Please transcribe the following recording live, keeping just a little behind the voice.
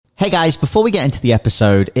Hey guys, before we get into the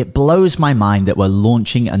episode, it blows my mind that we're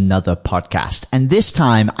launching another podcast. And this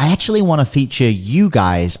time, I actually want to feature you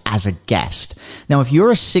guys as a guest. Now, if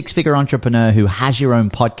you're a six-figure entrepreneur who has your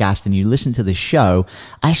own podcast and you listen to this show,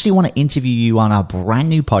 I actually want to interview you on our brand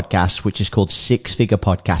new podcast, which is called Six Figure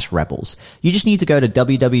Podcast Rebels. You just need to go to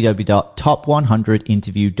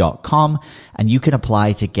www.top100interview.com and you can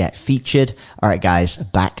apply to get featured. All right, guys,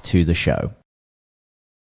 back to the show.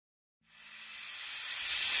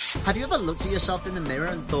 Have you ever looked at yourself in the mirror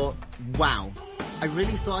and thought, wow, I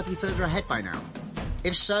really thought I'd be further ahead by now?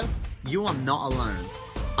 If so, you are not alone.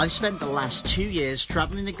 I've spent the last 2 years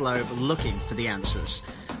traveling the globe looking for the answers.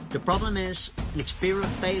 The problem is, it's fear of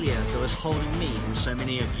failure that was holding me and so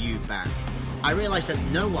many of you back. I realized that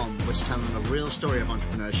no one was telling a real story of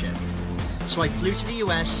entrepreneurship. So I flew to the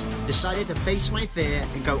US, decided to face my fear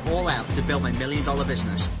and go all out to build my $1 million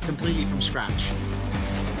business completely from scratch.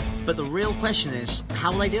 But the real question is,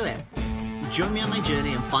 how will I do it? Join me on my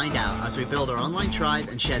journey and find out as we build our online tribe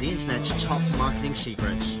and share the internet's top marketing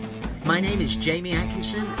secrets. My name is Jamie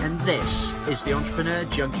Atkinson, and this is the Entrepreneur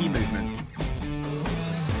Junkie Movement.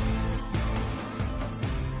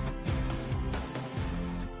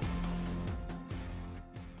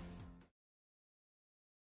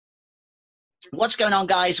 What's going on,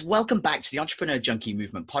 guys? Welcome back to the Entrepreneur Junkie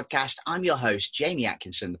Movement podcast. I'm your host, Jamie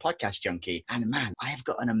Atkinson, the podcast junkie. And man, I have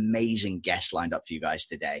got an amazing guest lined up for you guys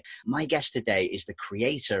today. My guest today is the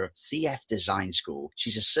creator of CF Design School.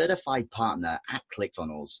 She's a certified partner at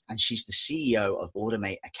ClickFunnels, and she's the CEO of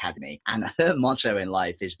Automate Academy. And her motto in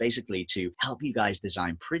life is basically to help you guys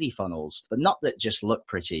design pretty funnels, but not that just look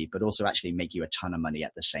pretty, but also actually make you a ton of money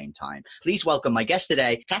at the same time. Please welcome my guest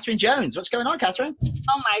today, Kathryn Jones. What's going on, Kathryn?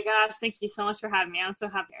 Oh my gosh, thank you so much for having me. I'm so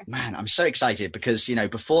happy. Man, I'm so excited because, you know,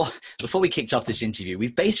 before we kicked off this interview,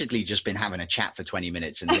 we've basically just been having a chat for 20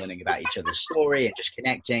 minutes and learning about each other's story and just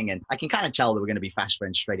connecting. And I can kind of tell that we're going to be fast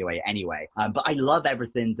friends straight away anyway. But I love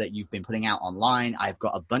everything that you've been putting out online. I've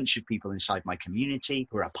got a bunch of people inside my community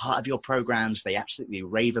who are a part of your programs. They absolutely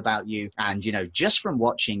rave about you. And, you know, just from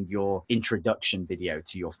watching your introduction video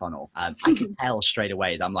to your funnel, I can tell straight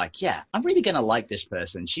away that I'm like, yeah, I'm really going to like this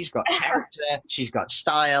person. She's got character, she's got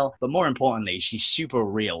style, but more importantly, she's super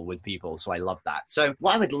real with people. So I love that. So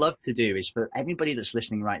what I would love to do is for everybody that's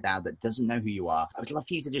listening right now that doesn't know who you are, I would love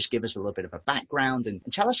for you to just give us a little bit of a background and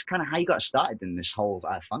tell us kind of how you got started in this whole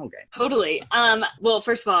funnel game. Totally. Well,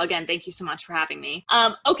 first of all, again, thank you so much for having me.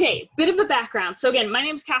 Okay, bit of a background. So again, my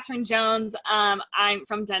name is Kathryn Jones. I'm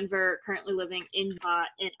from Denver, currently living in Utah,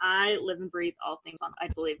 and I live and breathe all things fun. I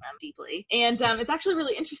believe them deeply. And it's actually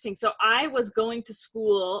really interesting. So I was going to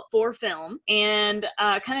school for film, and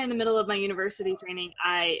kind of in the middle of my university training,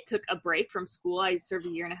 I took a break from school. I served a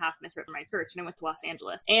 1.5 years mistress for my church, and I went to Los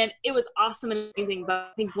Angeles. And it was awesome and amazing, but I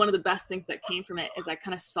think one of the best things that came from it is I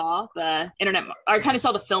kind of saw the internet, or I kind of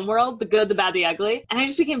saw the film world, the good, the bad, the ugly, and I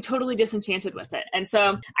just became totally disenchanted with it. And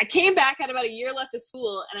so I came back, had about a year left of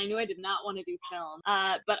school, and I knew I did not want to do film.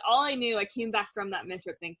 But all I knew, I came back from that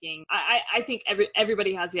mistress thinking, I think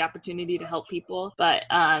everybody has the opportunity to help people, but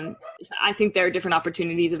I think there are different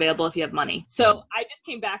opportunities available if you have money. So I just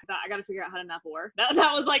came back and thought, I got to figure out how to not bore.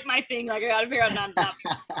 That was like my thing. Like, I got to figure out not to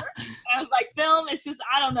bore. I was like, film, it's just,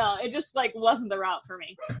 I don't know. It just like wasn't the route for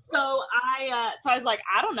me. So I was like,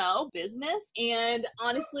 I don't know, business. And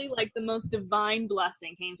honestly, like the most divine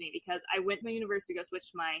blessing came to me because I went to my university to go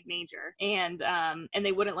switch my major, and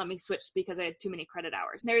they wouldn't let me switch because I had too many credit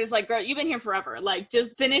hours. They're just like, girl, you've been here forever. Like,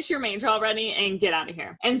 just finish your major already and get out of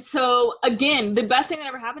here. And so again, the best thing that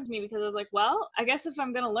ever happened to me, because I was like, well, I guess if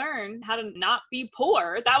I'm going to learn how to not be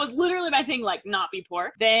poor, that was literally my thing, like not be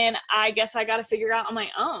poor, then I guess I got to figure it out on my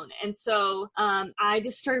own. And so I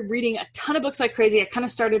just started reading a ton of books like crazy. I kind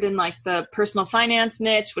of started in like the personal finance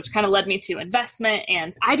niche, which kind of led me to investment.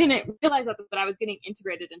 And I didn't realize that I was getting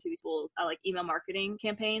integrated into these schools, like email marketing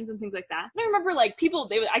campaigns and things like that. And I remember like people,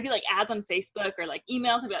 I'd get like ads on Facebook or like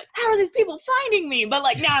emails. I'd be like, how are these people finding me? But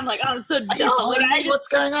like now I'm like, oh, I'm so dumb. Like, what's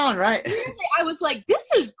going on, right? I was like, this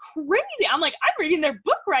is crazy. I'm like, I'm reading their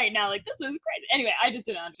book right now. Like, this is crazy. Anyway, I just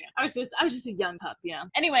didn't understand. I was just a young pup, you know?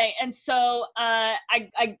 Anyway, and so I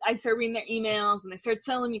started reading their emails, and they started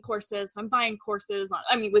selling me courses. So I'm buying courses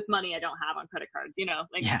with money I don't have on credit cards, you know,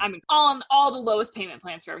 like I'm on all the lowest payment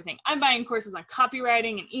plans for everything. I'm buying courses on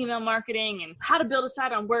copywriting and email marketing and how to build a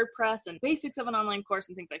site on WordPress and basics of an online course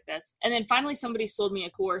and things like this. And then finally somebody sold me a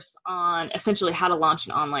course on essentially how to launch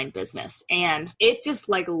an online business. And it just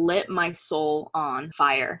like lit my soul on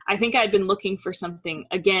fire. I think I'd been looking for something,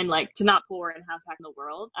 again, like to not pour and have tech in the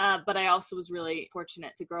world. but I also was really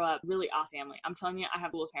fortunate to grow up really awesome family. I'm telling you, I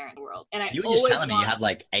have the coolest parents in the world. And you were just telling me you have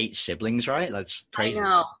like 8 siblings, right? That's crazy.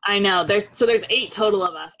 I know. There's 8 total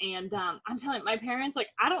of us. And I'm telling you, my parents, like,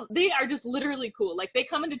 they are just literally cool. Like, they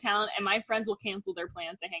come into town and my friends will cancel their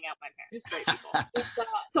plans to hang out with my parents. Just great people.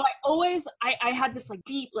 So I had this like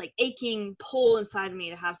deep, like aching pull inside of me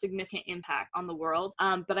to have significant impact on the world.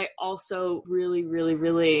 But I also really, really,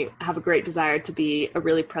 really have a great desire to be a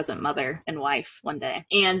really present mother and wife one day.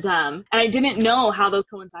 And I didn't know how those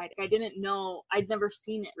coincided. I didn't know, I'd never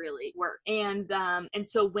seen it really work. And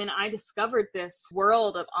so when I discovered this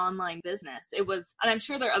world of online business, it was, and I'm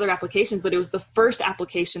sure there are other applications, but it was the first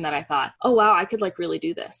application that I thought, oh wow, I could like really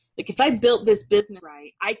do this. Like if I built this business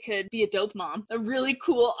right, I could be a dope mom, a really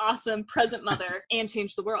cool, awesome present mother, and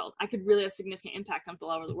change the world. I could really have significant impact on people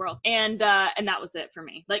all over the world. And that was it for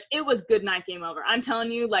me. Like it was good night, game over. I'm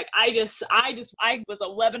telling you, like I was a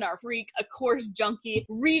webinar freak, a course junkie,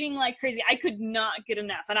 reading like crazy. I could not get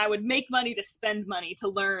enough. And I would make money to spend money to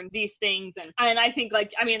learn these things. And I think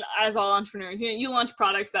like, I mean, as all entrepreneurs, you launch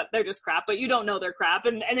products that they're just crap, but you don't know they're crap.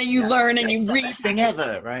 And then you learn and you read. Best thing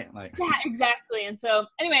ever, right? Like, yeah, exactly. And so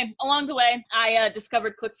anyway, along the way, I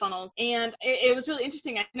discovered ClickFunnels, and it was really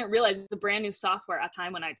interesting. I didn't realize it was a brand new software at the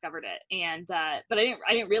time when I discovered it. And, but I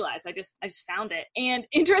didn't realize, I just found it. And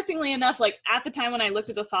interestingly enough, like at the time when I looked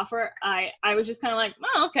at the software, I was just kind of like,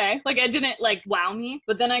 oh, okay. Like it didn't like wow me,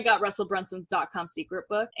 but then I got Russell Brunson's .com secret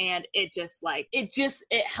book, and it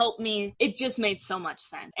helped me. It just made so much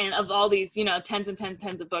sense. And of all these, tens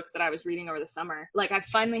of books that I was reading over the summer, like I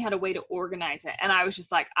finally had a way to organize it. And I was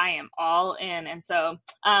just like, I am all in. And so,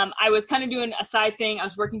 I was kind of doing a side thing. I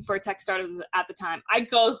was working for a tech startup at the time. I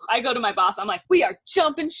go to my boss. I'm like, we are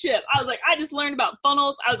jumping ship. I was like, I just learned about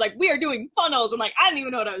funnels. I was like, we are doing funnels. I'm like, I didn't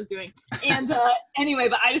even know what I was doing. And anyway,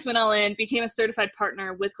 but I just went all in, became a certified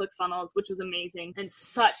partner with ClickFunnels, which was amazing and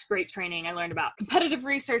such great training. I learned about competitive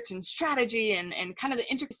research and strategy and kind of the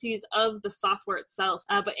intricacies of the software itself.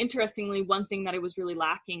 But interestingly, one thing that I was really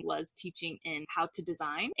lacking was teaching in how to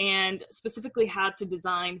design, and specifically how to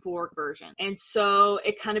design for conversion. And so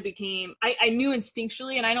it kind of became, I knew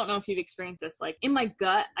instinctually, and I don't know if you've experienced this, like in my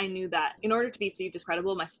gut, I knew that in order to be perceived as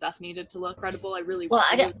credible, my stuff needed to look credible. I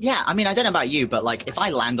don't know about you, but like if I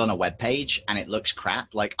land on a web page and it looks crap,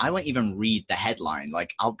 like I won't even read the headline.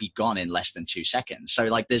 Like I'll be gone in less than 2 seconds. So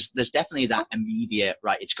like there's definitely that immediate,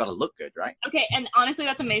 right? It's got to look good, right? Okay. And honestly,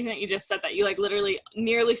 that's amazing that you just said that. You like literally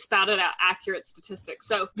nearly spouted out accurate statistics.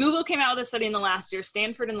 So Google came out with a study in the last year,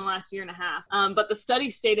 Stanford in the last year and a half. But the study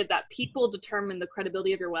stated that people determine the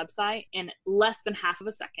credibility of your website in less than half of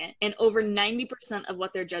a second. And over 90% of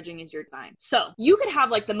what they're judging is your design. So you could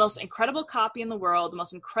have like the most incredible copy in the world, the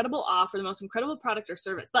most incredible offer, the most incredible product or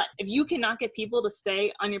service. But if you cannot get people to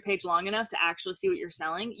stay on your page long enough to actually see what you're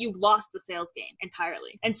selling, you've lost the sales game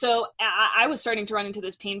entirely. And so I was starting to run into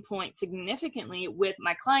this pain point significantly with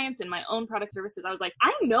my clients and my own product services. I was like,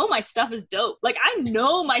 I know my stuff is dope. Like I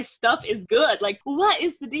know my stuff is good. Like what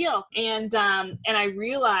is the deal? And I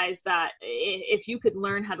realized that if you could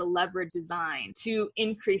learn how to leverage design to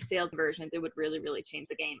increase sales conversions, it would really, really change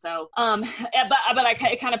the game. So,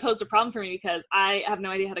 it kind of posed a problem for me because I have no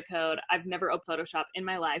idea how to code. I've never opened Photoshop in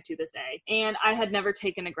my life to this day. And I had never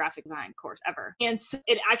taken a graphic design course ever. And so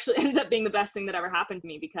it actually ended up being the best thing that ever happened to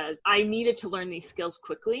me because I needed to learn these skills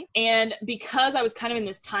quickly. And because I was kind of in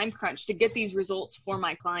this time crunch to get these results for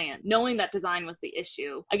my client, knowing that design was the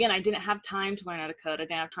issue, again, I didn't have time to learn how to code. I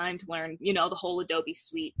didn't have time to learn, the whole Adobe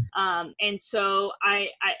suite. And so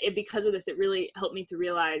because of this, it really helped me to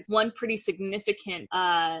realize one pretty significant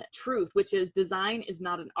truth, which is design is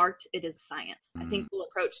not an art, it is a science. I think people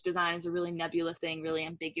approach design as a really nebulous thing, really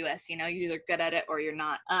ambiguous. You're either good at it or you're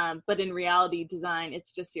not. But in reality, design,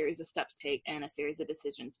 it's just a series of steps take and a series of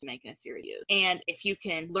decisions to make in a series of you. And if you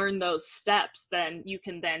can learn those steps, then you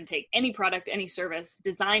can then take any product, any service,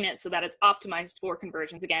 design it so that it's optimized for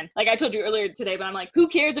conversions. Again, like I told you earlier today, but I'm like, who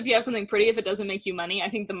cares if you have something pretty if it doesn't make you money? I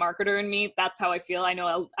think the marketer in me, that's how I feel. I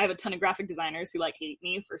know I have a ton of graphic designers who like hate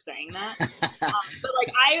me for saying that. But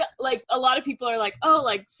a lot of people are like, oh,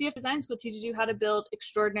 like CF Design School teaches you how to build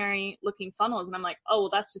extraordinary looking funnels. And I'm like, oh, well,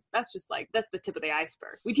 that's the tip of the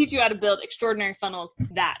iceberg. We teach you how to build extraordinary funnels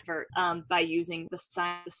by using the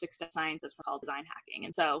 6-step science of so-called design hacking.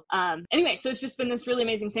 And so anyway, so it's just been this really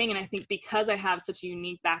amazing thing. And I think because I have such a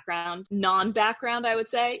unique background, non-background, I would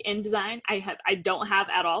say, in design, I don't have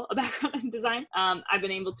at all a background in design. I've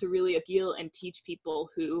been able to really appeal and teach people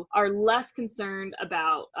who are less concerned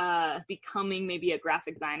about becoming maybe a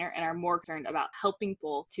graphic designer and are more concerned about helping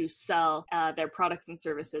people to sell their products and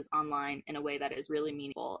services online in a way that is really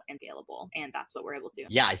meaningful and scalable. And that's what we're able to do.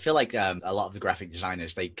 Yeah, I feel like a lot of the graphic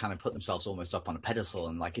designers, they kind of put themselves almost up on a pedestal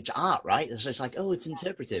and like, it's art, right? It's just like, oh, it's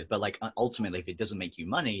interpretive. But like, ultimately, if it doesn't make you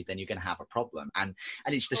money, then you're going to have a problem. And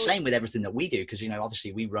it's the same with everything that we do. Cause, you know,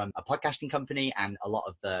 obviously we run a podcasting company, and a lot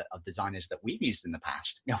of the designers that we've used in the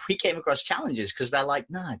past, you know, we came across challenges because they're like,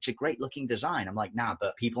 nah, it's a great looking design. I'm like, nah,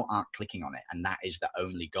 but people aren't clicking on it. And that is the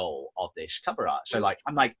only goal of this cover art. So like,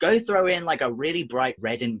 I'm like, go throw in like a really bright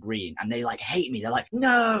red and green. And they like hate me. They're like,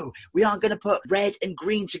 no, we aren't going to put red and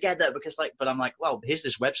green together because like, but I'm like, well, here's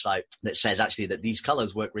this website that says actually that these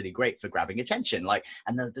colors work really great for grabbing attention. Like,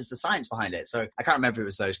 and there's the science behind it. So I can't remember if it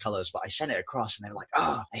was those colors, but I sent it across and they were like,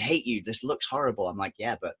 oh, I hate you. This looks horrible. I'm like,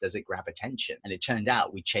 yeah, but does it grab attention? And it turned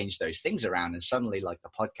out we changed those things around, and suddenly like the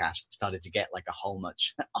podcast started to get like a whole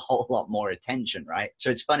lot more attention, right? So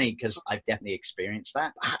it's funny because I've definitely experienced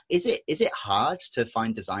that. Is it hard to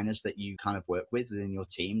find designers that you kind of work with within your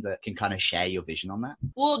team that can kind of share your vision on that?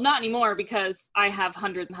 Well, not anymore, because I have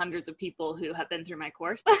hundreds and hundreds of people who have been through my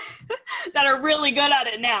course that are really good at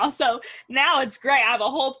it now. So now it's great. I have a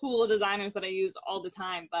whole pool of designers that I use all the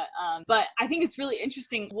time. But I think it's really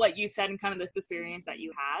interesting what you said and kind of this experience that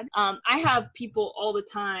you had. I have people all the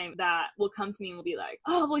time that will come to me and will be like,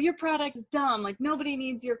 oh, well, your product is dumb. Like, nobody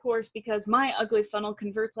needs your course because my ugly funnel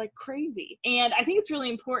converts like crazy. And I think it's really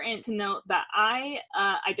important to note that I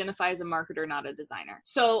identify as a marketer, not a designer.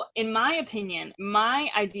 So in my opinion, my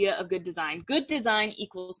idea of good design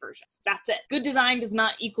equals versions. That's it. Good design does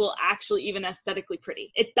not equal actually even aesthetically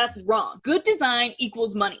pretty. That's wrong. Good design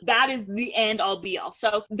equals money. That is the end all be all.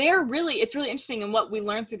 So it's really interesting in what we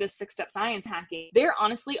learned through this 6-step science hacking. There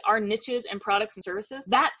honestly are niches and products and services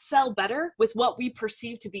that sell better with what we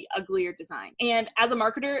perceive to be uglier design. And as a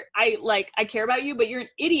marketer, I care about you, but you're an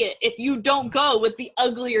idiot if you don't go with the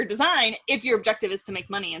uglier design if your objective is to make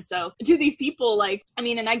money. And so to these people, like, I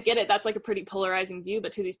mean, and I get it, that's like a pretty polarizing view,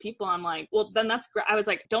 but to these people, I'm like, well, then that's great. I was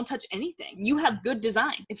like, don't touch anything. You have good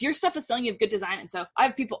design. If your stuff is selling, you have good design. And so I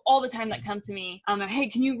have people all the time that come to me, like, hey,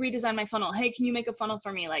 can you redesign my funnel? Hey, can you make a funnel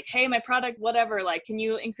for me? Like, hey, my product, whatever, like, can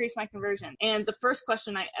you increase my conversion? And the first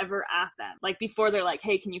question I ever ask them, like before they're like,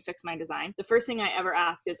 hey, can you fix my design? The first thing I ever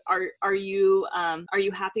ask is, are you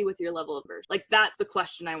happy with your level of conversion? Like, that's the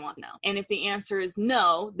question I want to know. And if the answer is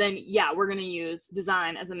no, then yeah, we're going to use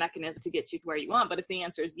design as a mechanism to get you to where you want. But if the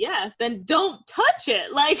answer is yes, then don't touch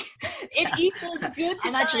it. Like, it equals good design.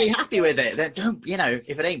 I'm actually happy with it. Don't, you know,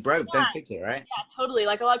 if it ain't broke, don't fix it, right? Yeah, totally.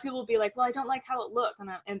 Like, a lot of people will be like, well, I don't like how it looks,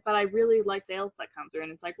 but I really like sales that comes through.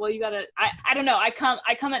 And it's like, well, you gotta, I don't know. I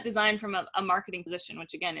come at design from a marketing position,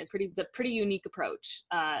 which again is the pretty unique approach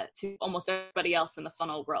to almost everybody else in the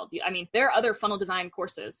funnel world. I mean, there are other funnel design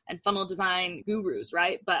courses and funnel design gurus,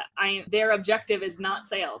 right? But their objective is not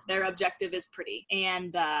sales. Their objective is pretty,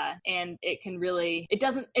 and it can really, it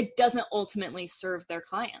doesn't ultimately serve their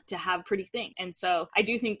client to have pretty things. And so I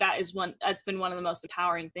do think that's been one of the most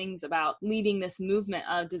empowering things about leading this movement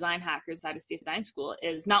of design hackers out of CF Design School,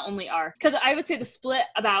 is not only because I would say the split,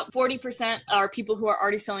 about 40% are people who are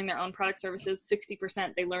already selling their own product services,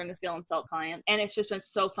 60% they learn the skill and sell clients. And it's just been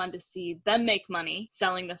so fun to see them make money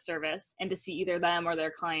selling the service, and to see either them or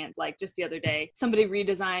their clients. Like, just the other day, somebody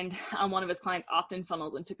redesigned on one of his clients' opt-in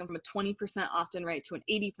funnels and took them from a 20% opt-in rate to an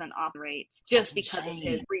 80% opt-in rate just because of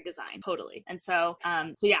his redesign. Totally. And so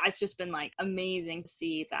yeah, it's just been like amazing to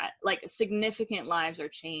see that like significant lives are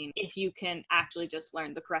changed if you can actually just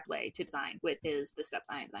learn the correct way to design, which is the step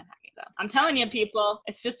science design hacking. So I'm telling you, people,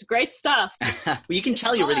 it's just great stuff. Well, you can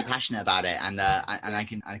tell you're really passionate about it, and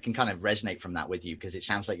I can kind of resonate from that with you, because it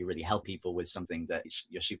sounds like you really help people with something that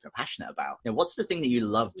you're super passionate about. You know, what's the thing that you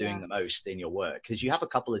love doing the most in your work? Because you have a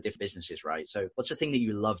couple of different businesses, right? So what's the thing that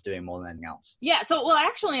you love doing more than anything else? Yeah. So, well, I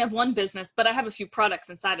actually have one business, but I have a few products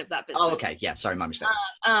inside of that business. Oh, okay. Yeah. Sorry, my mistake.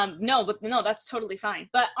 No, that's totally fine.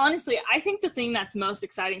 But honestly, I think the thing that's most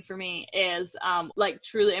exciting for me is, like,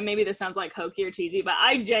 truly, and maybe this sounds like hokey or cheesy, but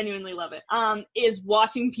I genuinely love it, is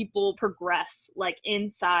watching people progress, like,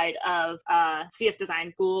 inside of CF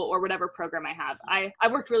Design School or whatever program I have.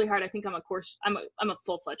 I've worked really hard. I think I'm a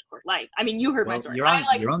full-fledged course. Like, I mean, you heard my story.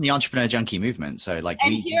 You're on the Entrepreneur Junkie movement, so like,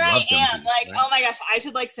 and here I am, junkies, like, right? Oh my gosh, I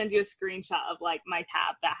should like send you a screenshot of like my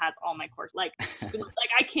tab that has all my courses. Like, like,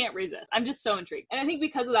 I can't resist. I'm just so intrigued, and I think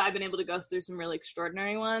because of that, I've been able to go through some really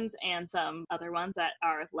extraordinary ones and some other ones that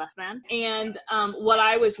are less than. And what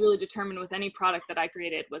I was really determined with any product that I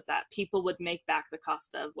created was that people would make back the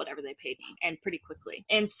cost of whatever they paid me, and pretty quickly.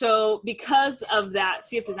 And so because of that,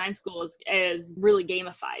 CF Design School is really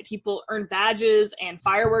gamified. People earn badges, and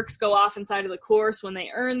fireworks go off inside of the course when they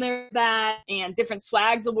earn their badge, and different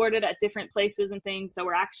swags awarded at different places and things. So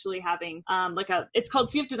we're actually having it's called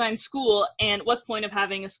CF Design School. And what's the point of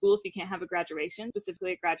having a school if you can't have a graduation,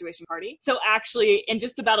 specifically a graduation party? So actually, in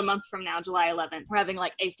just about a month from now, July 11th, we're having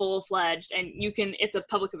like a full-fledged, and it's a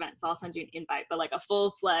public event, so I'll send you an invite, but like a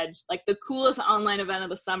full-fledged, like the coolest online event of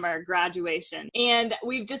the summer, graduation. And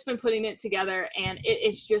we've just been putting it together, and it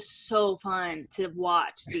is just so fun to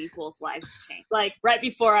watch these people's lives change. Like right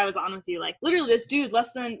before I was on with you, like literally this dude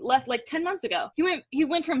left like 10 months ago. He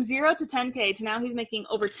went from 0 to 10K to now he's making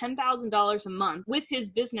over $10,000 a month with his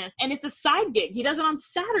business, and it's a side gig. He does it on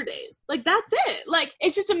Saturdays. Like that's it. Like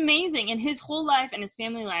it's just amazing. And his whole life and his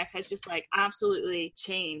family life has just like absolutely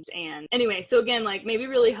changed. And anyway, so again, like maybe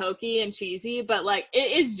really hokey and cheesy, but like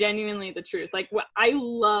it is genuinely the truth. Like I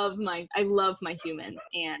love my humans,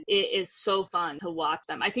 and it is so fun to watch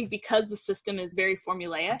them. I think because the system is very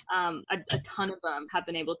formulaic, a ton of them have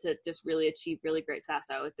been able to just really achieve really great success.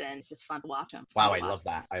 It's just fun to watch them. Wow, I love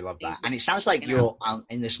that. And it sounds like you're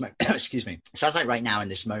in this excuse me. It sounds like right now in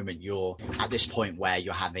this moment you're at this point where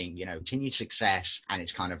you're having, continued success, and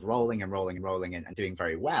it's kind of rolling and doing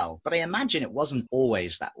very well. But I imagine it wasn't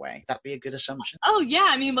always that way. That'd be a good assumption. Oh yeah,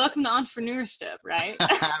 I mean, welcome to entrepreneurship, right?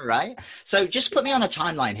 Right. So just put me on a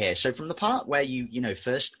timeline here. So from the part where you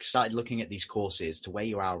first started looking at these courses to where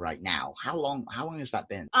you are right now, how long has that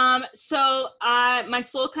been? So my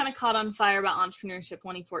soul kind of caught on fire about entrepreneurship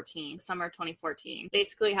 2014, summer 2014.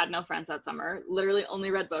 Basically had no friends that summer, literally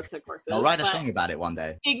only read books, took courses. I'll write a song about it one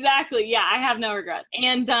day. Exactly. Yeah, I have no regret.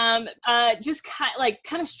 And just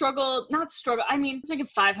kind of struggled, not struggle. I mean, I was making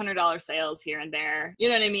 $500 sales here and there. You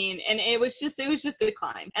know what I mean? And it was just a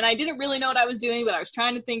climb. And I didn't really know what I was doing, but I was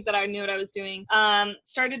trying to think that I knew what I was doing.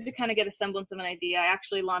 Started to kind of get a semblance of an idea. I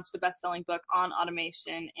actually launched a best-selling book on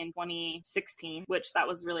automation in 2016, which that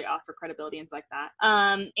was really off for credibility and things like that.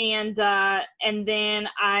 And then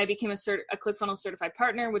I became a ClickFunnels certified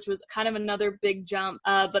partner, which was kind of another big jump.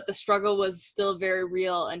 But the struggle was still very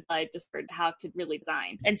real, and I just learned how to really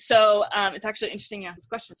design. And so it's actually interesting you ask this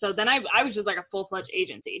question. So then I was just like a full-fledged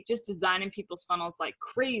agency, just designing people's funnels like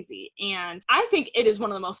crazy. And I think it is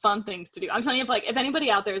one of the most fun things to do. I'm telling you, if anybody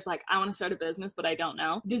out there is like, I want to start a business, but I don't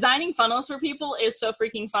know, designing funnels for people is so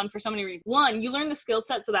freaking fun for so many reasons. One, you learn the skill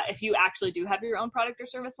set so that if you actually do have your own product or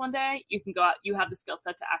service one day, you can go out, you have the skill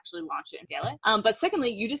set to actually launch it and scale it. But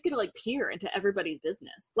secondly, you just get to like peer into everybody's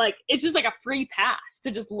business. Like it's just like a free pass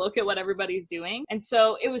to just look at what everybody's doing. And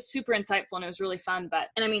so it was super insightful, and it was really fun.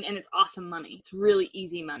 And it's awesome money. It's really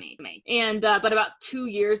easy money to make. And but about 2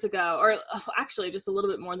 years ago, or actually just a little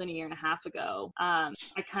bit more than a year and a half ago, I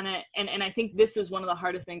kind of and I think this is one of the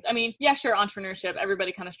hardest things. I mean, yeah, sure, entrepreneurship,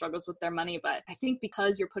 everybody kind of struggles with their money, but I think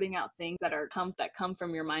because you're putting out things that come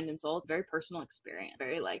from your mind and soul, very personal experience,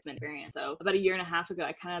 very like an experience. So about a year and a half ago,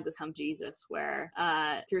 I kind of had this come Jesus where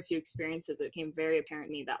through a few experiences, it became very apparent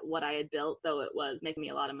to me that what I had built, though it was making me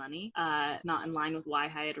a lot of money, not in line with why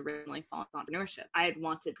I had originally fallen into entrepreneurship. I had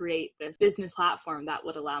wanted to create this business platform that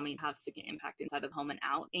would allow me to have significant impact inside of home and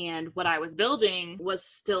out. And what I was building was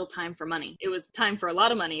still time for money. It was time for a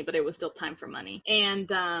lot of money, but it was still time for money.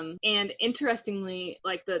 And interestingly,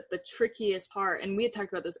 like the trickiest part, and we had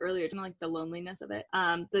talked about this earlier, kind of like the loneliness of it.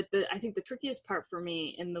 I think the trickiest part for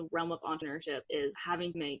me in the realm of entrepreneurship is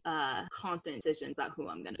having to make constant decisions about who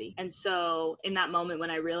I'm going to be. And so in that moment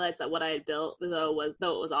when I realized that what I had built, though it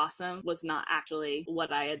was awesome, was not actually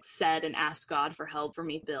what I had said and asked God for help for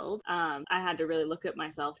me to build, I had to really look at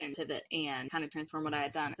myself and pivot and kind of transform what I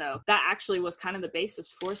had done. So that actually was kind of the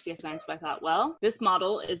basis for CF Design. So I thought, well, this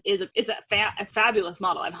model is a fabulous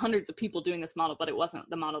model. I have hundreds of people doing this model, but it wasn't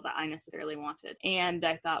the model that I necessarily wanted. And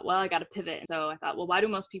I thought, well, I got to pivot. And so I thought, well, why do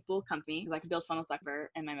most people come to me? Because I can build funnels like her,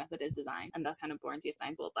 and my method is design, and that's kind of born CF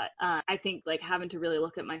Design School. But I think like having to really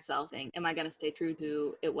look at myself and am I going to stay true to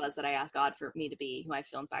who it was that I asked God for me to be, who I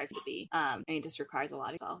feel inspired to be? And it just requires a lot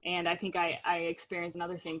of yourself. And I think I experienced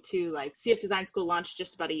another thing too, like CF Design School launched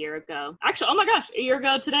just about a year ago. Actually, oh my gosh, a year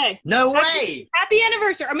ago today. No way! Happy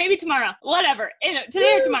anniversary, or maybe tomorrow, whatever.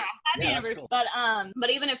 Today or tomorrow. Happy anniversary. Cool. But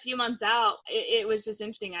even a few months out, it was just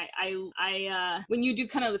interesting. I when you do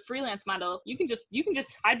kind of the freelance model, you can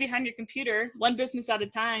just hide behind your computer, one business at a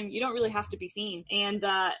time. You don't really have to be seen. And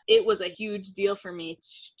it was a huge deal for me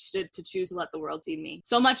to choose to let the world see me.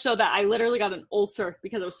 So much so that I literally got an ulcer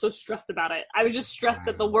because I was so stressed about it. I was just stressed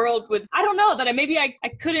that the world would, I don't know, that I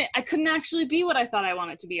couldn't actually be what I thought I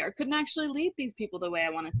wanted to be, or couldn't actually lead these people the way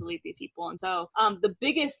I wanted to lead these people. And so the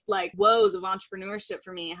biggest like woes of entrepreneurship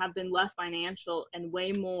for me have been been less financial and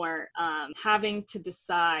way more having to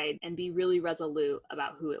decide and be really resolute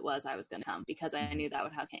about who it was I was going to become, because I knew that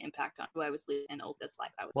would have an impact on who I was leading and this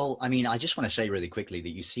life I was. Well, I mean, I just want to say really quickly that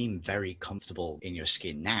you seem very comfortable in your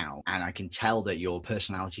skin now, and I can tell that your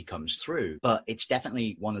personality comes through, but it's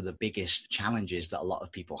definitely one of the biggest challenges that a lot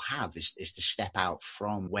of people have is to step out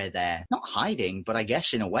from where they're not hiding, but I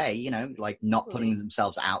guess in a way, you know, like not putting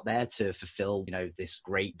themselves out there to fulfill, you know, this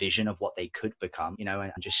great vision of what they could become, you know,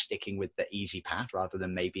 and just sticking with the easy path rather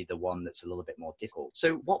than maybe the one that's a little bit more difficult.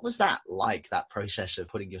 So what was that like, that process of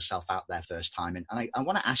putting yourself out there first time? And I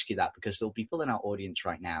want to ask you that because there'll be people in our audience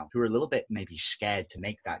right now who are a little bit maybe scared to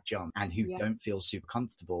make that jump and who don't feel super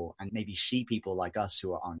comfortable and maybe see people like us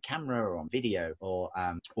who are on camera or on video or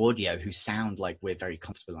audio who sound like we're very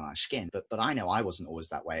comfortable in our skin. But I know I wasn't always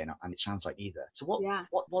that way, and it sounds like either. So what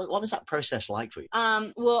was that process like for you?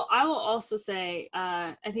 Well, I will also say,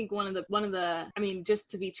 I think one of the, I mean, just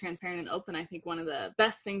to be transparent and open, I think one of the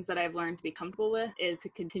best things that I've learned to be comfortable with is to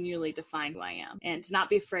continually define who I am and to not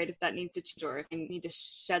be afraid if that needs to change or if I need to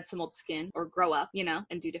shed some old skin or grow up, you know,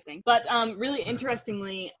 and do different things. But really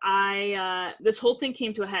interestingly, this whole thing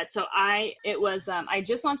came to a head. So I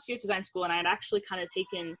just launched UX Design School, and I had actually kind of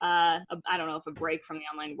taken, I don't know if a break from the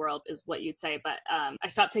online world is what you'd say, but I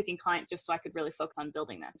stopped taking clients just so I could really focus on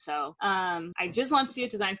building this. So I just launched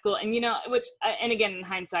UX Design School, and you know, and again, in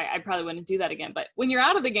hindsight, I probably wouldn't do that again, but when you're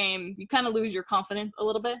out of the game, you kind of lose your confidence a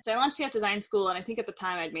little bit. So I launched UX Design School, and I think at the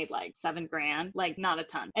time I'd made like $7,000, like not a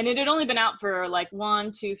ton. And it had only been out for like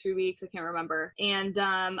 1, 2, 3 weeks. I can't remember. And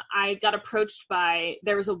I got approached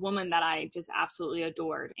there was a woman that I just absolutely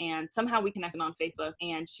adored. And somehow we connected on Facebook.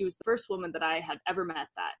 And she was the first woman that I had ever met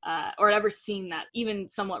that, or had ever seen that even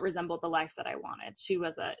somewhat resembled the life that I wanted. She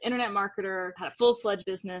was an internet marketer, had a full-fledged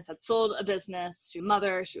business, had sold a business. She was a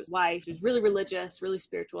mother, she was a wife, she was really religious, really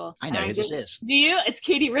spiritual. I know who this is. Do you? It's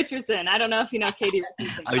Katie Richardson. I don't know if you know Katie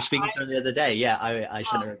Richardson. I was speaking to her the other day. Yeah, I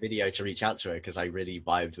sent her a video to reach out to her because I really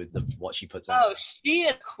vibed with what she puts out. Oh, she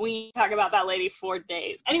is queen. Talk about that lady for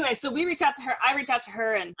days. Anyway, so we reach out to her. I reach out to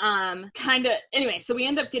her, and anyway, so we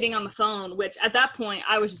end up getting on the phone, which at that point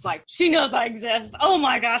I was just like, she knows I exist. Oh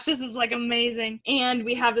my gosh, this is like amazing. And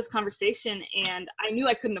we have this conversation, and I knew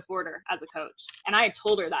I couldn't afford her as a coach. And I had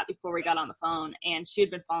told her that before we got on the phone, and she had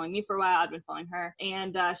been following me for a while. I'd been following her.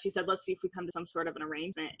 And she said, let's see if we come to some sort of an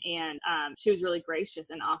arrangement. And she was really gracious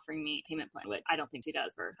in offering me a payment plan, which I don't think she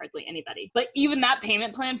does for hardly anybody. But even that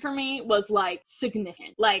payment plan for me was like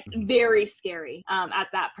significant, like very scary at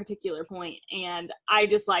that particular point. And I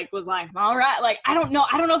just like was like, all right, like I don't know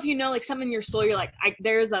if you know, like something in your soul, you're like,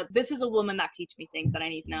 this is a woman that teach me things that I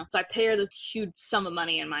need to know. So I pay her this huge sum of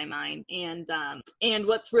money in my mind. And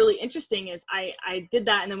what's really interesting is I did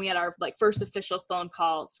that, and then we had our like first official phone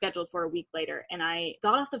call scheduled for a week later. And I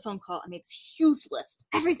got off the phone call. I made this huge list,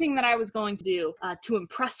 everything that I was going to do to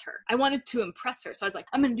impress her. I wanted to impress her. So I was like,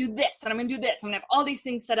 I'm going to do this, and I'm going to do this. I'm going to have all these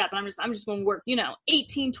things set up, and I'm just going to work,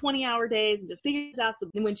 18, 20-hour days and just figure this out. So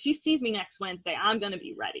when she sees me next Wednesday, I'm going to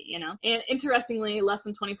be ready, And interestingly, less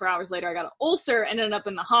than 24 hours later, I got an ulcer, ended up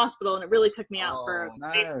in the hospital, and it really took me out for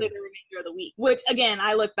basically the remainder of the week, which again,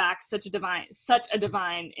 I look back, such a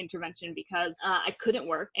divine intervention, because I couldn't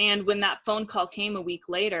work. And when that phone call came a week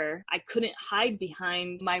later, I couldn't hide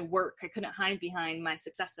behind my work. I couldn't hide behind my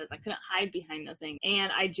successes. I couldn't hide behind those things.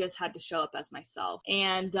 And I just had to show up as myself.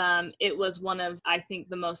 And it was one of, I think,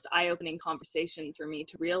 the most eye-opening conversations for me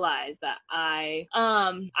to realize that I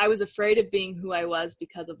was afraid of being who I was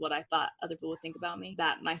because of what I thought other people would think about me,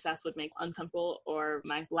 that my success would make uncomfortable or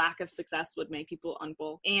my lack of success would make people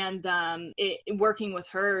uncomfortable. And working with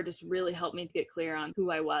her just really helped me to get clear on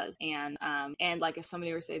who I was. And like if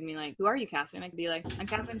somebody were to say to me like, who are you, Kathryn? I could be like, I'm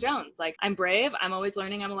Kathryn Jones. Like, I'm brave. I'm always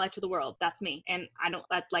learning. I'm a light to the world. That's me. And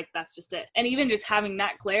that's just it. And even just having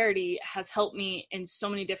that clarity has helped me in so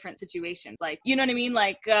many different situations. Like, you know what I mean?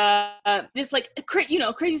 Like, just like,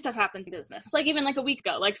 crazy stuff happens in business. It's like even like a week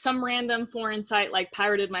ago, like some random foreign site, like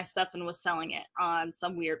pirated my stuff and was selling it on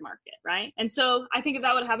some weird market. Right. And so I think if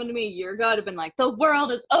that would have happened to me a year ago, I'd have been like, the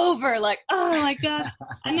world is over. Like, oh my gosh.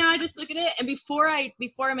 And now I just look at it. And before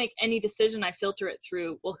I make any decision, I filter it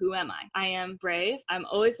through, well, who am I? I am brave. I'm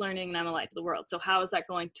always learning, and I'm a light to the world. So how is that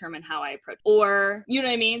going to determine how I approach? Or, you know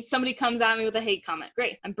what I mean? Somebody comes at me with a hate comment.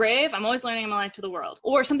 Great. I'm brave. I'm always learning. I'm a light to the world.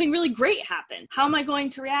 Or something really great happened. How am I going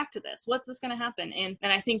to react to this? What's this going to happen? And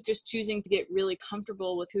I think just choosing to get really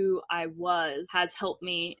comfortable with who I was has helped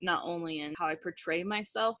me not only in how I portray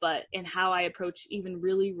myself, but in how I approach even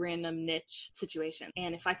really random niche situations.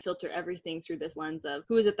 And if I filter everything through this lens of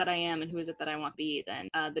who is it that I am and who is it that I want to be, then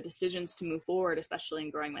the decisions to move forward, especially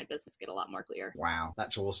in growing my business, get a lot more clear. Wow,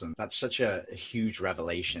 that's awesome. That's such a huge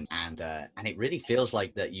revelation, and it really really feels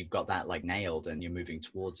like that you've got that like nailed and you're moving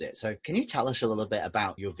towards it. So can you tell us a little bit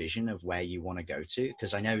about your vision of where you want to go to?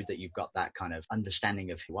 Because I know that you've got that kind of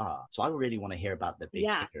understanding of who you are. So I really want to hear about the big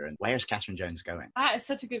picture and where's Kathryn Jones going? That is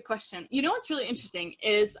such a good question. You know what's really interesting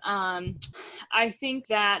is I think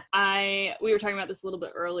that we were talking about this a little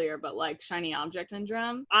bit earlier, but like shiny object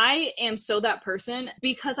syndrome. I am so that person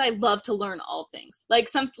because I love to learn all things.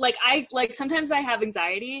 Sometimes I have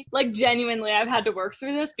anxiety. Like genuinely, I've had to work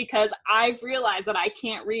through this because I've realized that I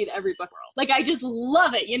can't read every book. Like I just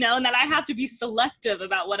love it, and that I have to be selective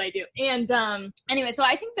about what I do. And anyway, so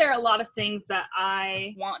I think there are a lot of things that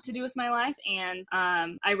I want to do with my life, and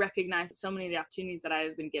I recognize that so many of the opportunities that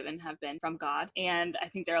I've been given have been from God. And I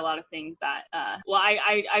think there are a lot of things that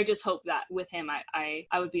I just hope that with him I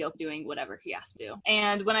would be able to doing whatever he has to do.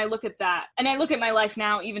 And when I look at that, and I look at my life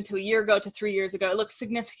now, even to a year ago, to 3 years ago, it looks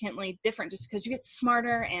significantly different just because you get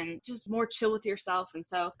smarter and just more chill with yourself. And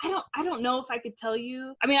so I don't know if I could tell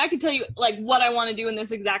you. I mean, I could tell you like what I want to do in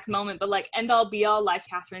this exact moment, but like end all be all life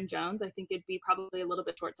Kathryn Jones, I think it'd be probably a little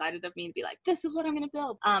bit short-sighted of me to be like, this is what I'm going to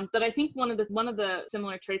build. But I think one of the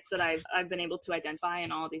similar traits that I've been able to identify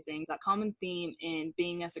in all of these things, that common theme in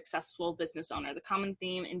being a successful business owner, the common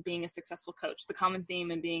theme in being a successful coach, the common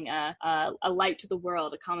theme in being a light to the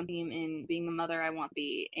world, a common theme in being the mother I want to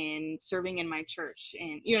be, in serving in my church,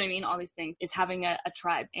 and you know what I mean, all these things, is having a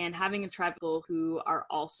tribe, and having a tribe of people who are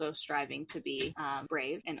also striving to be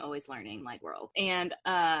brave and always learning like world. And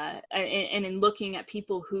in looking at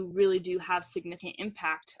people who really do have significant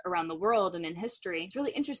impact around the world and in history, it's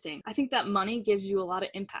really interesting. I think that money gives you a lot of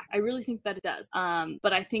impact. I really think that it does.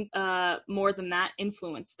 But I think more than that,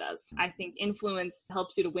 influence does. I think influence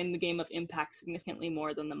helps you to win the game of impact significantly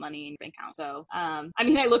more than the money in your bank account. So, I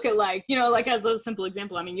mean, I look at like as a simple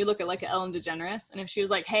example, I mean, you look at like Ellen DeGeneres, and if she was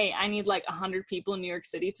like, hey, I need like 100 people in New York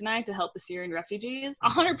City tonight to help the Syrian refugees,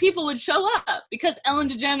 100 people would show up because Ellen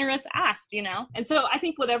DeGeneres asked, And so I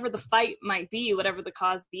think whatever the fight might be, whatever the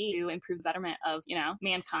cause be to improve the betterment of,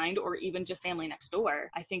 mankind or even just family next door,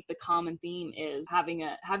 I think the common theme is having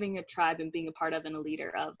a tribe and being a part of and a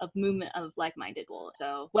leader of movement of like-minded people.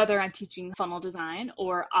 So whether I'm teaching funnel design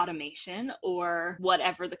or automation or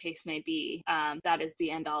whatever the case may be, that is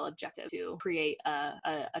the end all objective, to create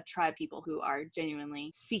a tribe of people who are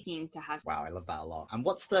genuinely seeking to have. Wow, I love that a lot. And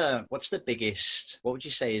what would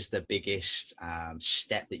you say is the biggest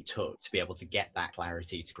step that you took to be able to get that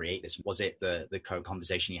clarity to create this? Was it the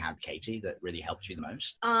conversation you had with Katie that really helped you the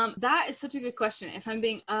most? That is such a good question. If I'm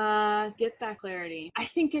being get that clarity, I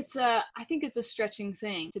think it's a stretching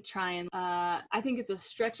thing to try and I think it's a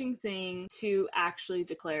stretching thing to actually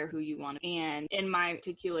declare who you want to be. And in my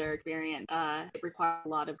particular experience, it required a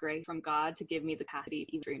lot of grace from God to give me the capacity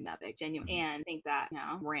to even dream that big, genuine, and think that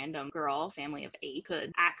random girl, family of 8,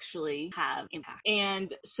 could actually have impact.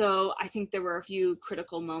 And so I think there were a few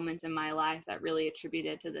critical moments in my life that really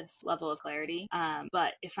attributed to this level of clarity.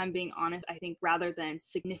 But if I'm being honest, I think rather than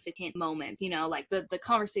significant moments, like the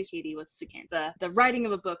conversation was significant, the writing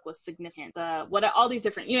of a book was significant, all these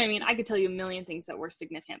different, I could tell you a million things that were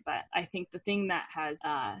significant, but I think the thing that has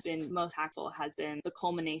been most impactful has been the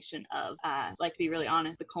culmination of, to be really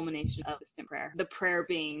honest, the culmination of distant prayer. The prayer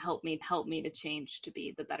being help me to change to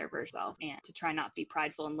be the better version of self, and to try not to be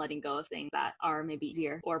prideful and letting go of things that are maybe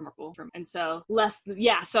easier or more cool. And so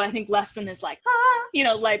so I think less than this light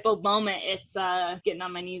bulb moment, it's getting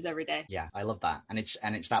on my knees every day. Yeah, I love that. And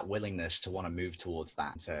it's that willingness to want to move towards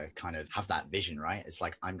that, to kind of have that vision, right? It's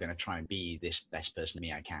like, I'm going to try and be this best person to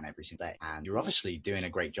me I can every single day. And you're obviously doing a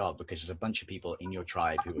great job because there's a bunch of people in your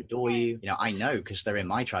tribe who adore you. I know because they're in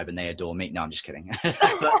my tribe and they adore me. No, I'm just kidding.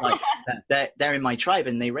 But like, they're in my tribe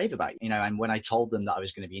and they rave about you. And when I told them that I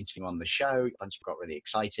was going to be interviewing on the show, a bunch of people got really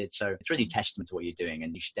excited. So it's really testament to what you're doing,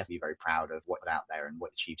 and you should definitely be very proud of what you're out there and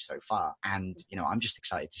what you achieved so far. And I'm just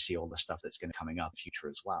excited to see all the stuff that's going to coming up in the future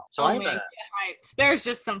as well. So there's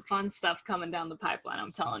just some fun stuff coming down the pipeline,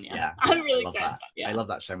 I'm telling you. Yeah, I'm really excited. Yeah. I love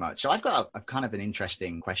that so much. So I've got a kind of an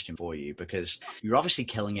interesting question for you, because you're obviously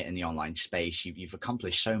killing it in the online space. You've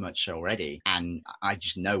accomplished so much already, and I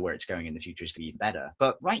just know where it's going in the future is going to be even better.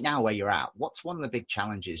 But right now, where you're at, what's one of the big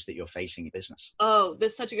challenges that you're facing in business? Oh,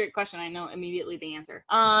 that's such a great question. I know immediately the answer.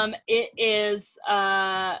 It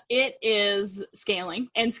is scaling,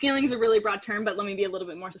 and scaling is a really broad term, but let me be a little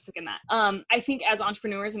bit more specific in that. I think as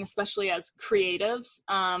entrepreneurs, and especially as creatives,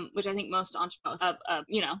 which I think most entrepreneurs,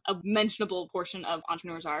 a mentionable portion of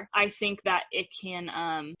entrepreneurs are, I think that it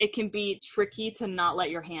can be tricky to not let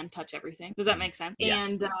your hand touch everything. Does that make sense? Yeah.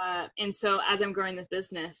 And so as I'm growing this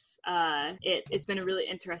business, it's been a really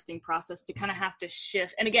interesting process to kind of have to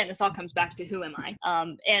shift. And again, this all comes back to who am I,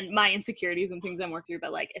 and my insecurities and things I'm working through,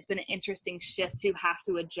 but like, it's been an interesting shift to have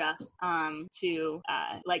to adjust adjust to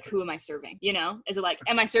like, who am I serving? You know, is it like,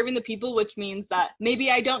 am I serving the people, which means that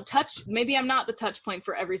maybe maybe I'm not the touch point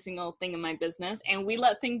for every single thing in my business, and we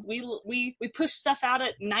let things, we push stuff out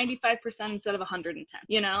at 95% instead of 110,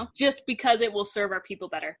 you know, just because it will serve our people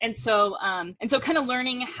better. And so kind of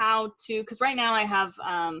learning how to, because right now I have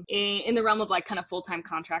in the realm of like kind of full-time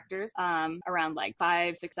contractors around like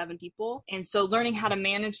 5, 6, 7 people, and so learning how to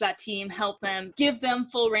manage that team, help them, give them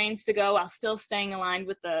full reins to go while still staying aligned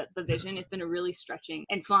with the vision. It's been a really stretching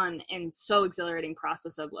and fun and so exhilarating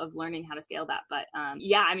process of learning how to scale that. But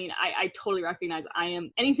yeah, I mean, I totally recognize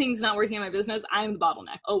anything's not working in my business, I am the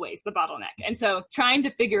bottleneck, always the bottleneck. And so trying to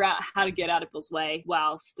figure out how to get out of people's way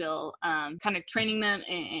while still kind of training them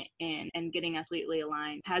and getting us completely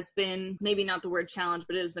aligned has been maybe not the word challenge,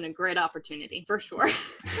 but it has been a great opportunity for sure.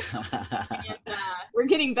 And, we're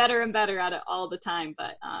getting better and better at it all the time.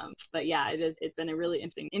 But yeah, it's been a really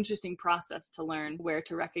interesting process to learn where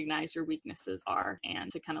to recognize your weaknesses are and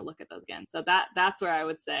to kind of look at those again. So that's where I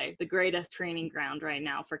would say the greatest training ground right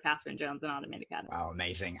now for Kathryn Jones and Automate Academy. Wow,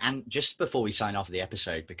 amazing. And just before we sign off the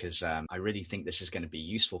episode, because I really think this is going to be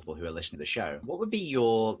useful for people who are listening to the show, what would be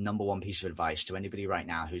your number one piece of advice to anybody right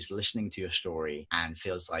now who's listening to your story and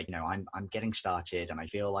feels like, you know, I'm getting started and I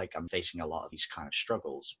feel like I'm facing a lot of these kind of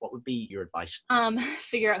struggles? What would be your advice?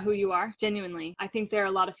 Figure out who you are. Genuinely, I think there are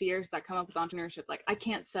a lot of fears that come up with entrepreneurship, like I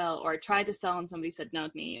can't sell, or I tried to sell and somebody said no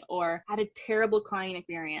to me, or had a terrible client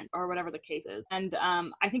experience, or whatever the case is. And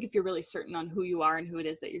I think if you're really certain on who you are and who it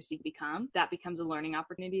is that you're seeking to become, that becomes a learning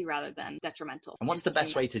opportunity rather than detrimental. And what's the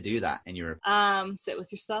best way to do that in your sit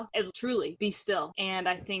with yourself and truly be still? And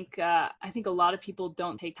I think a lot of people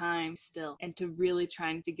don't take time still and to really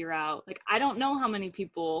try and figure out, like, I don't know how many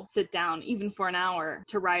people sit down even for an hour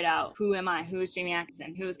to write out, who am I, who is Jamie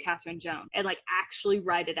Atkinson, who is Kathryn Jones, and like actually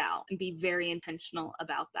write it out and be very intentional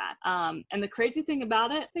about that. And the crazy thing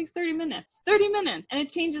about it takes 30 minutes, and it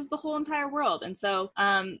changes the whole entire world. And so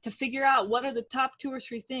to figure out what are the top 2 or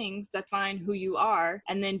 3 things that define who you are,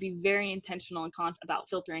 and then be very intentional and conscious about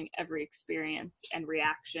filtering every experience and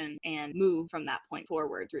reaction and move from that point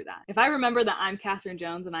forward through that. If I remember that I'm Kathryn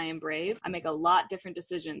Jones and I am brave, I make a lot different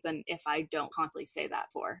decisions than if I don't constantly say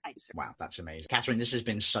that for I do. Wow, that's amazing. Kathryn, this has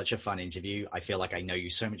been such a fun interview. I feel like I know you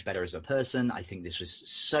so much better as a person. I think this was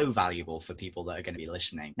so valuable for people that are going to be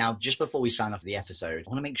listening. Now, just before we sign off the episode, I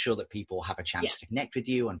want to make sure that people have a chance to connect with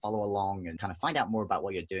you and follow along and kind of find out more about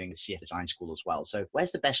what you're doing at CF Design School as well. So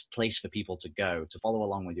where's the best place for people to go to follow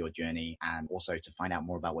along with your journey and also to find out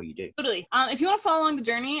more about what you do? Totally. If you want to follow along the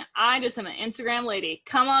journey, I just am an Instagram lady.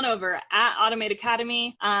 Come on over at Automate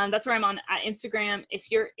Academy. That's where I'm on at Instagram.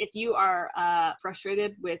 If you are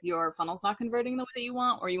frustrated with your funnels not converting the way that you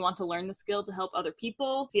want, or you want to learn the skill to help other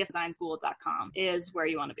people, cfdesignschool.com is where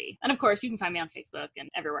you want to be. And of course, you can find me on Facebook and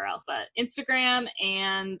everywhere else, but Instagram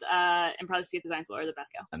and probably CF Design School are the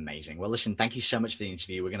best go. Amazing. Well, listen, thank you so much for the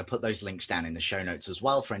interview. We're going to put those links down in the show notes as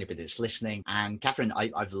well for anybody that's listening. And Kathryn,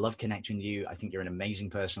 I've loved connecting with you. I think you're an amazing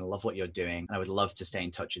person. I love what you're doing. And I would love to stay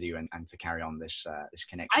in touch with you and to carry on this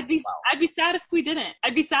connection. I'd be sad if we didn't.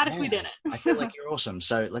 If we didn't. I feel like you're awesome.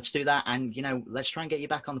 So let's do that. And, you know, let's try and get you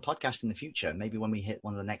back on the podcast in the future. Maybe when we hit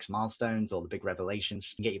one of the next milestones or the big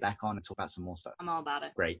revelations, and get you back on and talk about some more stuff. I'm all about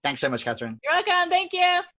it. Great. Thanks so much, Kathryn. You're welcome. Thank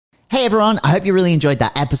you. Hey everyone, I hope you really enjoyed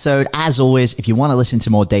that episode. As always, if you want to listen to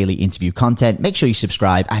more daily interview content, make sure you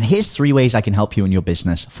subscribe. And here's 3 ways I can help you in your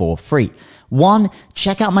business for free. 1,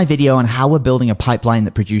 check out my video on how we're building a pipeline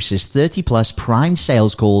that produces 30 plus prime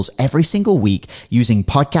sales calls every single week using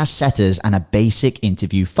podcast setters and a basic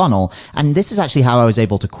interview funnel. And this is actually how I was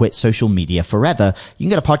able to quit social media forever. You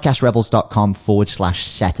can go to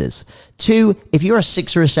podcastrebels.com/setters. 2, if you're a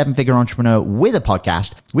 6 or a 7 figure entrepreneur with a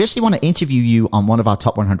podcast, we actually want to interview you on one of our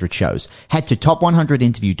top 100 shows. Head to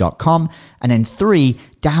top100interview.com. And then 3,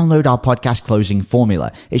 download our podcast closing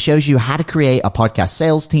formula. It shows you how to create a podcast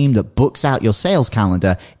sales team that books out your sales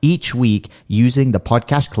calendar each week using the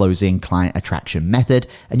podcast closing client attraction method.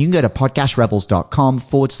 And you can go to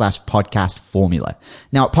podcastrebels.com/podcast formula.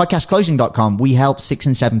 Now at podcastclosing.com, we help 6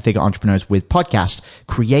 and 7 figure entrepreneurs with podcasts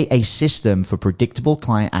create a system for predictable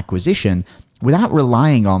client acquisition without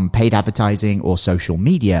relying on paid advertising or social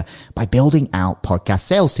media by building out podcast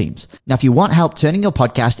sales teams. Now, if you want help turning your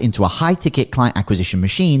podcast into a high-ticket client acquisition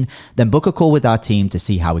machine, then book a call with our team to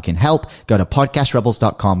see how we can help. Go to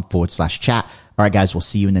podcastrebels.com/chat. All right, guys, we'll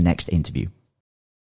see you in the next interview.